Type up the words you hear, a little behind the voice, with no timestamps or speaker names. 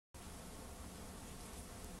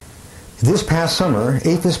This past summer,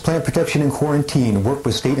 APHIS Plant Protection and Quarantine worked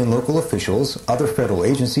with state and local officials, other federal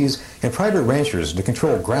agencies, and private ranchers to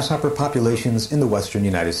control grasshopper populations in the western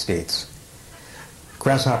United States.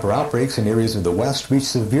 Grasshopper outbreaks in areas of the West reached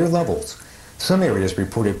severe levels. Some areas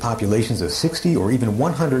reported populations of 60 or even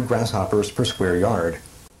 100 grasshoppers per square yard.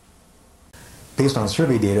 Based on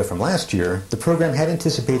survey data from last year, the program had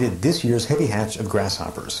anticipated this year's heavy hatch of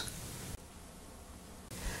grasshoppers.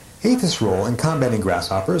 APHIS' role in combating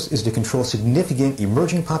grasshoppers is to control significant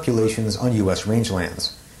emerging populations on U.S.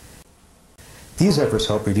 rangelands. These efforts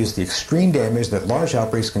help reduce the extreme damage that large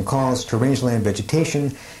outbreaks can cause to rangeland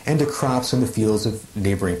vegetation and to crops in the fields of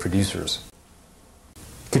neighboring producers.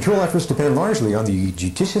 Control efforts depend largely on the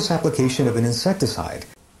judicious application of an insecticide.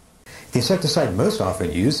 The insecticide most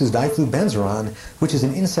often used is diflubenzuron, which is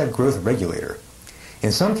an insect growth regulator.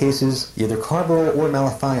 In some cases, either carbaryl or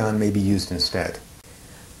malathion may be used instead.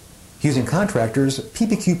 Using contractors,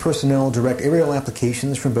 PPQ personnel direct aerial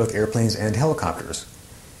applications from both airplanes and helicopters.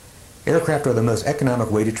 Aircraft are the most economic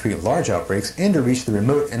way to treat large outbreaks and to reach the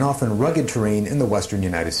remote and often rugged terrain in the western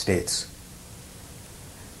United States.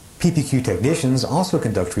 PPQ technicians also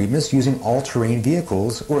conduct treatments using all-terrain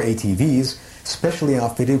vehicles, or ATVs, specially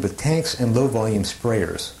outfitted with tanks and low-volume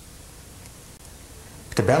sprayers.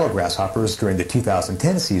 To battle grasshoppers during the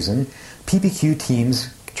 2010 season, PPQ teams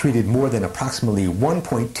treated more than approximately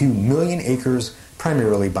 1.2 million acres,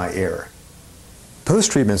 primarily by air.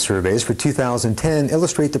 Post-treatment surveys for 2010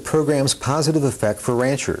 illustrate the program's positive effect for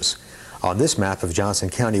ranchers. On this map of Johnson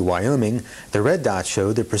County, Wyoming, the red dots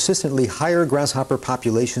show the persistently higher grasshopper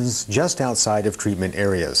populations just outside of treatment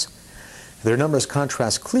areas. Their numbers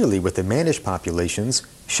contrast clearly with the managed populations,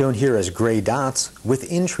 shown here as gray dots,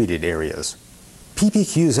 within treated areas.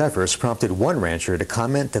 PPQ's efforts prompted one rancher to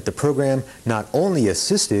comment that the program not only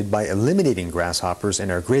assisted by eliminating grasshoppers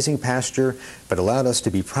in our grazing pasture, but allowed us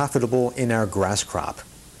to be profitable in our grass crop.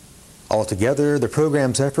 Altogether, the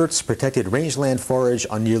program's efforts protected rangeland forage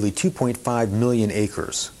on nearly 2.5 million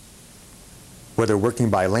acres. Whether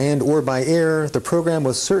working by land or by air, the program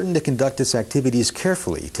was certain to conduct its activities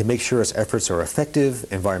carefully to make sure its efforts are effective,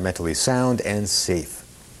 environmentally sound, and safe.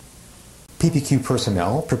 PPQ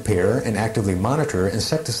personnel prepare and actively monitor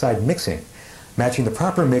insecticide mixing, matching the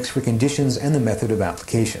proper mix for conditions and the method of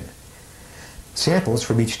application. Samples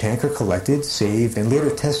from each tank are collected, saved, and later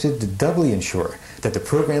tested to doubly ensure that the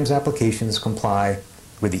program's applications comply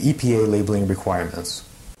with the EPA labeling requirements.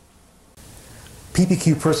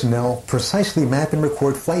 PPQ personnel precisely map and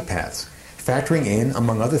record flight paths, factoring in,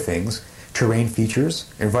 among other things, terrain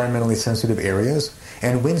features, environmentally sensitive areas,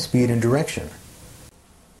 and wind speed and direction.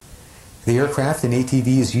 The aircraft and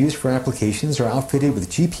ATVs used for applications are outfitted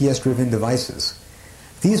with GPS-driven devices.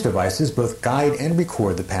 These devices both guide and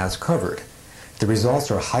record the paths covered. The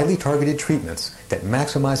results are highly targeted treatments that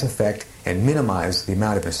maximize effect and minimize the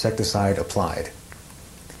amount of insecticide applied.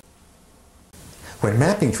 When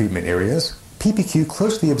mapping treatment areas, PPQ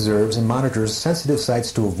closely observes and monitors sensitive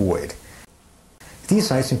sites to avoid. These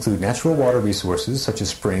sites include natural water resources such as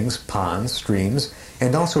springs, ponds, streams,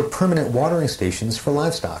 and also permanent watering stations for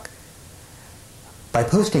livestock. By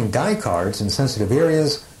posting die cards in sensitive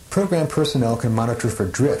areas, program personnel can monitor for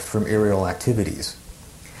drift from aerial activities.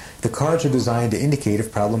 The cards are designed to indicate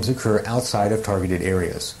if problems occur outside of targeted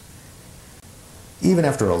areas. Even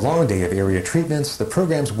after a long day of area treatments, the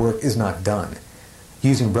program's work is not done.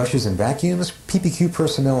 Using brushes and vacuums, PPQ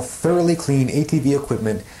personnel thoroughly clean ATV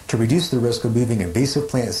equipment to reduce the risk of moving invasive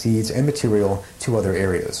plant seeds and material to other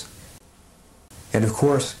areas. And of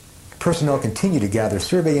course, personnel continue to gather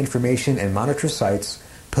survey information and monitor sites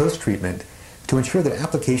post-treatment to ensure that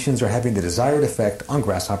applications are having the desired effect on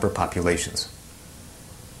grasshopper populations.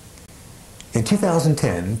 In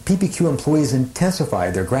 2010, PPQ employees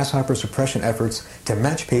intensified their grasshopper suppression efforts to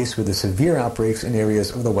match pace with the severe outbreaks in areas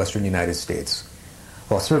of the western United States.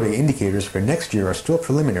 While survey indicators for next year are still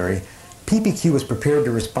preliminary, PPQ is prepared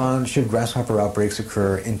to respond should grasshopper outbreaks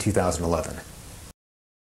occur in 2011.